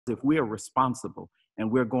if we are responsible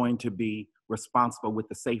and we're going to be responsible with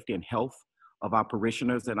the safety and health of our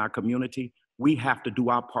parishioners and our community, we have to do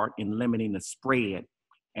our part in limiting the spread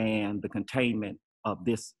and the containment of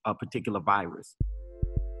this particular virus.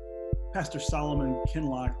 Pastor Solomon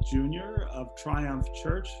Kinloch Jr. of Triumph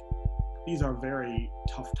Church. These are very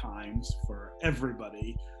tough times for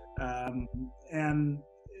everybody. And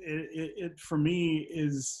it for me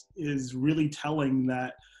is really telling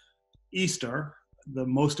that Easter, the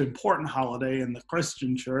most important holiday in the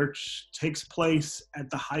Christian church, takes place at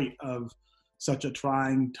the height of such a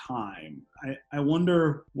trying time. I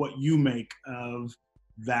wonder what you make of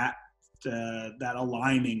that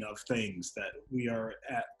aligning of things, that we are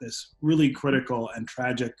at this really critical and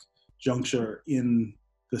tragic juncture in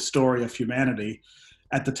the story of humanity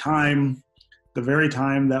at the very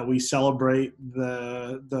time that we celebrate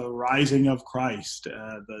the rising of Christ,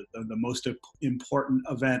 the most important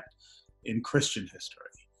event in Christian history.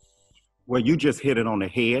 Well, you just hit it on the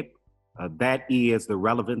head. That is the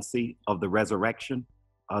relevancy of the resurrection,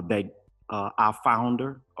 that our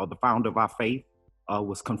founder, or the founder of our faith,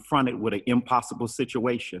 was confronted with an impossible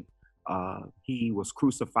situation. He was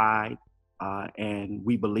crucified, and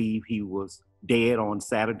we believe he was dead on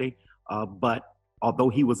Saturday. But although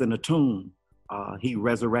he was in a tomb, he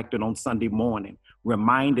resurrected on Sunday morning,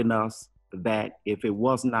 reminding us that if it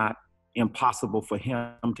was not impossible for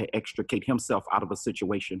him to extricate himself out of a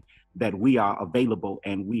situation, that we are available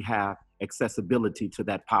and we have accessibility to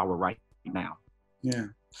that power right now.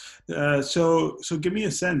 Yeah. So give me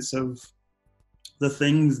a sense of the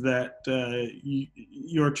things that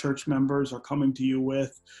your church members are coming to you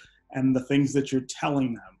with, and the things that you're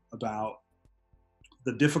telling them about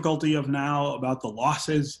the difficulty of now, about the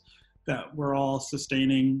losses that we're all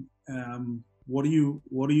sustaining. What are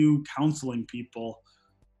you counseling people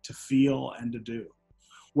to feel and to do?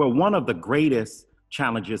 Well, one of the greatest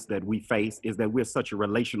challenges that we face is that we're such a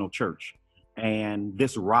relational church, and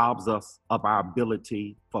this robs us of our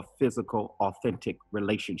ability for physical, authentic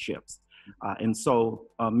relationships. And so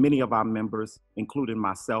many of our members, including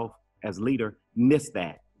myself as leader, miss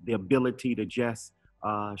that, the ability to just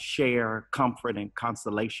share comfort and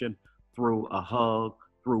consolation through a hug,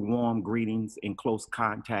 through warm greetings, in close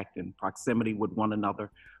contact and proximity with one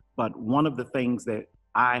another. But one of the things that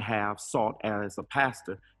I have sought as a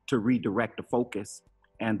pastor to redirect the focus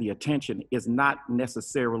and the attention is not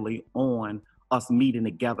necessarily on us meeting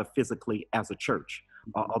together physically as a church,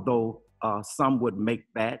 although some would make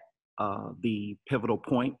that the pivotal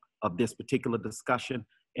point of this particular discussion.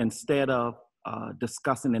 Instead of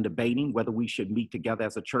discussing and debating whether we should meet together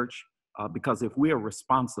as a church, because if we are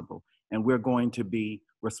responsible and we're going to be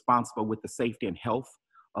responsible with the safety and health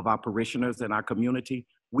of our parishioners and our community,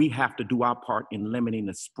 we have to do our part in limiting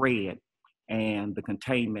the spread and the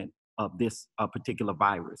containment of this particular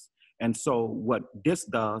virus. And so what this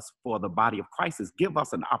does for the body of Christ is give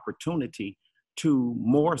us an opportunity to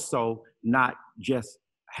more so not just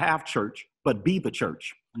have church, but be the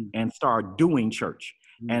church and start doing church.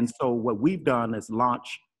 And so what we've done is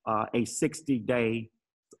launch a 60-day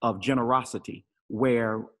of generosity,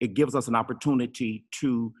 where it gives us an opportunity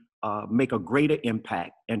to make a greater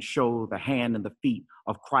impact and show the hand and the feet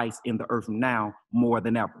of Christ in the earth now more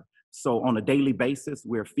than ever. So on a daily basis,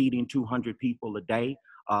 we're feeding 200 people a day.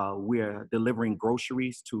 We're delivering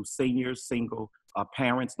groceries to seniors, single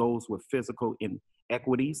parents, those with physical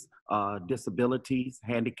inequities, disabilities,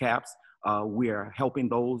 handicaps. We're helping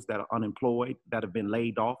those that are unemployed, that have been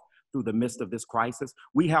laid off through the midst of this crisis.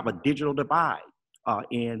 We have a digital divide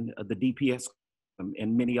in the DPS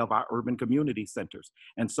in many of our urban community centers.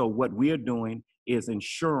 And so what we're doing is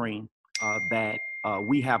ensuring that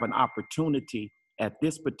we have an opportunity at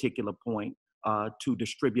this particular point to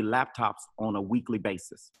distribute laptops on a weekly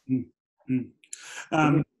basis.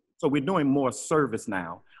 So we're doing more service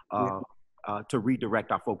now to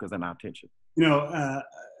redirect our focus and our attention. You know,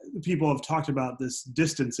 people have talked about this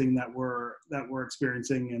distancing that we're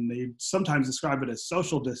experiencing, and they sometimes describe it as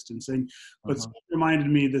social distancing. But it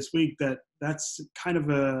reminded me this week that that's kind of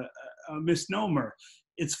a misnomer.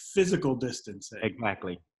 It's physical distancing.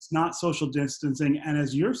 Exactly. It's not social distancing, and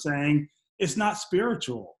as you're saying, it's not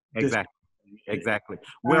spiritual. Exactly.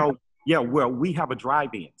 Well, we have a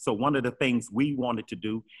drive-in. So one of the things we wanted to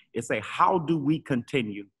do is say, how do we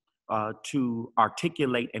continue to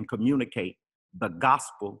articulate and communicate the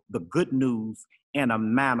gospel, the good news, in a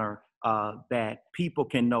manner that people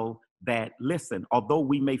can know that, listen, although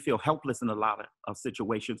we may feel helpless in a lot of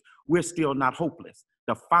situations, we're still not hopeless.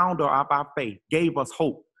 The founder of our faith gave us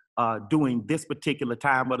hope during this particular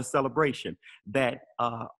time of the celebration, that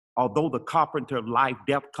although the carpenter of life,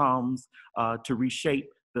 death comes to reshape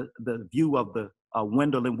the view of the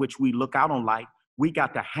window in which we look out on life, we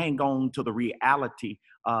got to hang on to the reality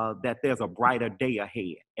that there's a brighter day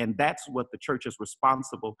ahead. And that's what the church is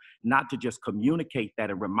responsible, not to just communicate that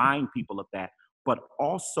and remind people of that, but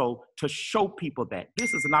also to show people that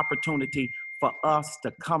this is an opportunity for us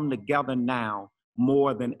to come together now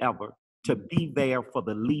more than ever, to be there for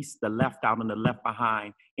the least, the left out, and the left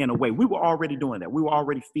behind. In a way, we were already doing that. We were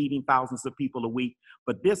already feeding thousands of people a week,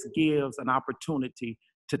 but this gives an opportunity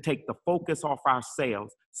to take the focus off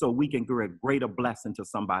ourselves so we can give a greater blessing to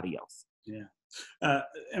somebody else. Yeah.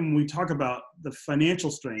 And we talk about the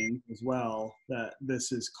financial strain as well that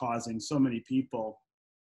this is causing so many people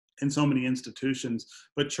in so many institutions,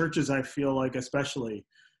 but churches, I feel like especially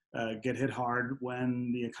get hit hard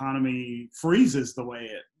when the economy freezes the way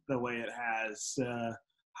it has.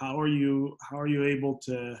 How are you able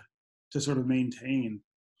to sort of maintain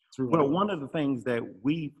through it? Well, one of the things that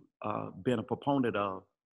we've been a proponent of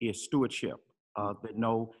is stewardship. That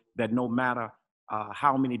no matter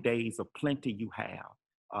how many days of plenty you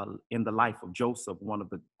have in the life of Joseph, one of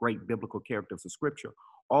the great biblical characters of Scripture,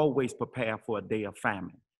 always prepare for a day of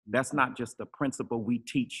famine. That's not just a principle we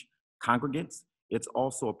teach congregants. It's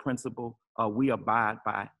also a principle we abide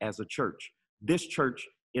by as a church. This church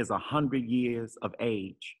is 100 years of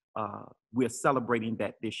age. We're celebrating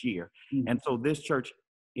that this year. And so this church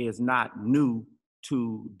is not new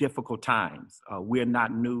to difficult times. We're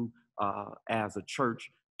not new as a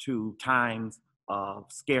church to times of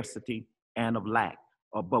scarcity and of lack.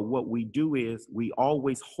 But what we do is we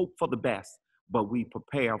always hope for the best, but we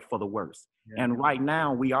prepare for the worst. Yeah. And right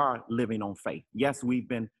now we are living on faith. Yes, we've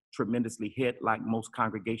been tremendously hit like most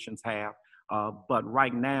congregations have. But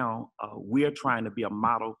right now we're trying to be a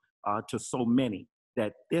model to so many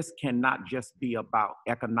that this cannot just be about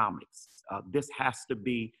economics. This has to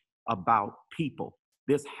be about people.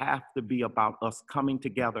 This has to be about us coming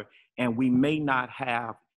together, and we may not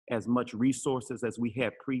have as much resources as we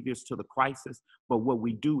had previous to the crisis, but what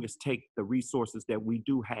we do is take the resources that we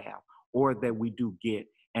do have or that we do get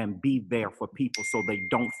and be there for people so they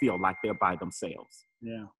don't feel like they're by themselves.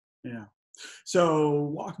 Yeah, yeah. So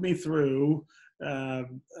walk me through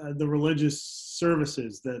the religious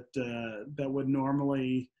services that would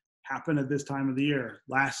normally happen at this time of the year.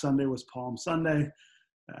 Last Sunday was Palm Sunday.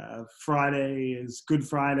 Friday is Good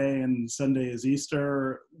Friday, and Sunday is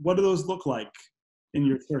Easter. What do those look like in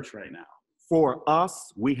your church right now? For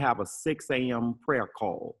us, we have a 6 a.m. prayer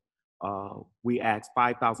call. We ask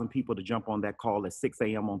 5,000 people to jump on that call at 6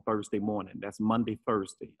 a.m. on Thursday morning. That's Monday,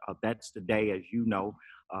 Thursday. That's the day, as you know,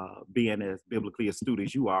 being as biblically astute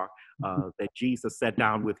as you are, that Jesus sat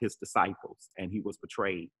down with his disciples and he was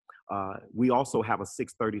betrayed. We also have a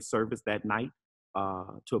 6:30 service that night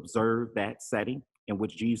to observe that setting in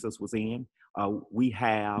which Jesus was in. We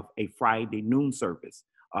have a Friday noon service.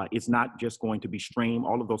 It's not just going to be streamed.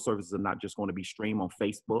 All of those services are not just going to be streamed on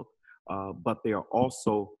Facebook, but they're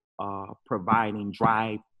also providing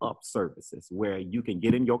drive-up services where you can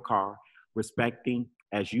get in your car, respecting,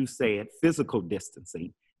 as you said, physical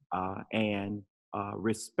distancing, and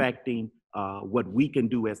respecting what we can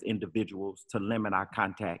do as individuals to limit our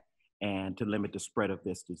contact and to limit the spread of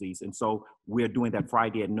this disease. And so we're doing that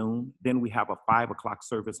Friday at noon. Then we have a 5 o'clock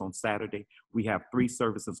service on Saturday. We have 3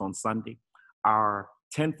 services on Sunday. Our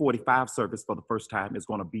 10:45 service for the first time is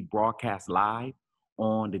going to be broadcast live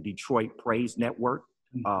on the Detroit Praise Network.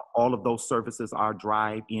 All of those services are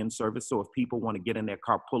drive-in service. So if people want to get in their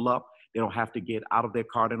car, pull up, they don't have to get out of their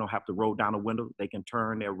car. They don't have to roll down a window. They can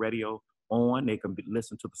turn their radio on. They can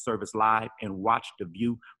listen to the service live and watch the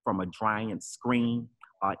view from a giant screen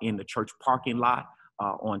in the church parking lot.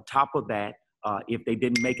 On top of that, if they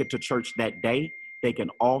didn't make it to church that day, they can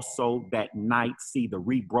also that night see the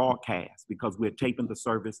rebroadcast because we're taping the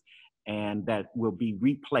service, and that will be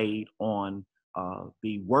replayed on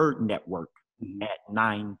the Word Network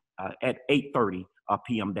at 8:30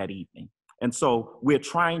 p.m. that evening. And so we're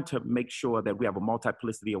trying to make sure that we have a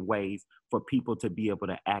multiplicity of ways for people to be able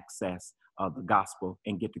to access the gospel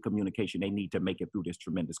and get the communication they need to make it through this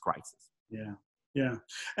tremendous crisis. Yeah. Yeah.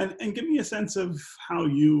 And give me a sense of how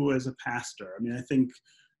you as a pastor, I mean, I think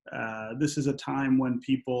this is a time when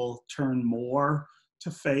people turn more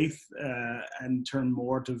to faith and turn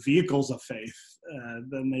more to vehicles of faith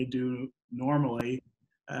than they do normally.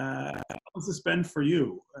 How's this been for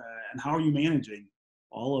you? And how are you managing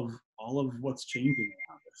all of what's changing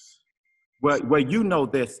around us? Well, you know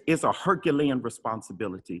this is a Herculean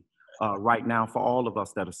responsibility right now for all of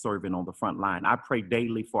us that are serving on the front line. I pray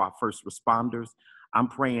daily for our first responders. I'm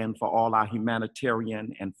praying for all our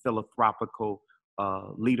humanitarian and philanthropical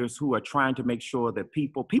leaders who are trying to make sure that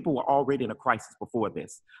people were already in a crisis before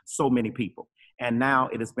this, so many people. And now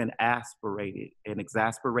it has been aspirated and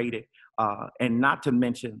exasperated, and not to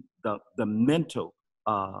mention the mental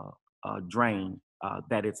drain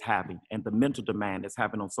that it's having, and the mental demand it's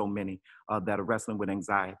having on so many that are wrestling with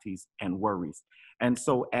anxieties and worries. And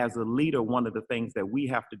so as a leader, one of the things that we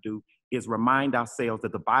have to do is remind ourselves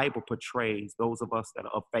that the Bible portrays those of us that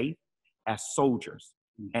are of faith as soldiers.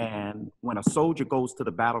 And when a soldier goes to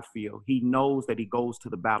the battlefield, he knows that he goes to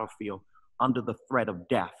the battlefield under the threat of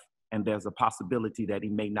death, and there's a possibility that he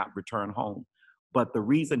may not return home. But the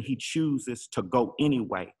reason he chooses to go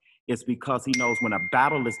anyway is because he knows when a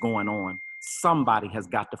battle is going on, somebody has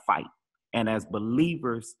got to fight. And as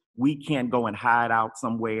believers, we can't go and hide out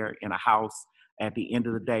somewhere in a house. At the end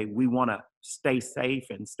of the day, we want to stay safe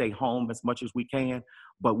and stay home as much as we can,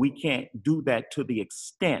 but we can't do that to the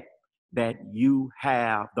extent that you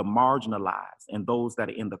have the marginalized and those that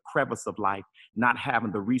are in the crevice of life not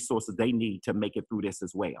having the resources they need to make it through this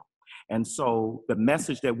as well. And so the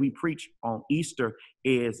message that we preach on Easter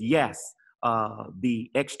is, yes, the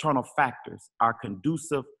external factors are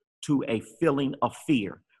conducive to a feeling of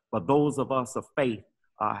fear, but those of us of faith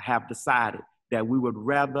have decided that we would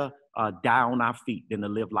rather die on our feet than to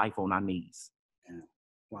live life on our knees. Yeah.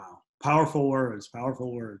 Wow. Powerful words,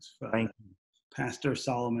 powerful words. Thank you. Pastor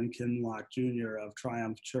Solomon Kinloch Jr. of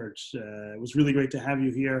Triumph Church. It was really great to have you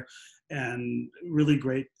here, and really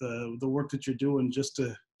great the work that you're doing just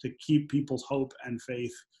to keep people's hope and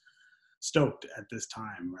faith stoked at this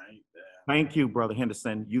time, right? Thank you, Brother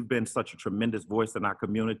Henderson. You've been such a tremendous voice in our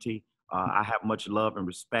community. I have much love and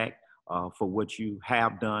respect for what you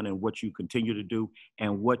have done and what you continue to do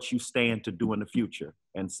and what you stand to do in the future.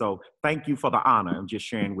 And so thank you for the honor of just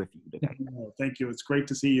sharing with you today. Oh, thank you. It's great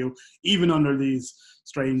to see you, even under these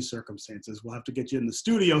strange circumstances. We'll have to get you in the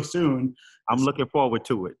studio soon. I'm looking forward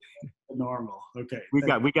to it. Normal. Okay. We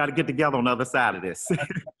got to get together on the other side of this.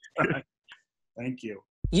 Thank you.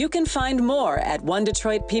 You can find more at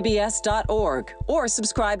onedetroitpbs.org or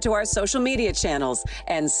subscribe to our social media channels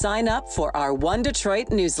and sign up for our One Detroit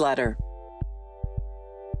newsletter.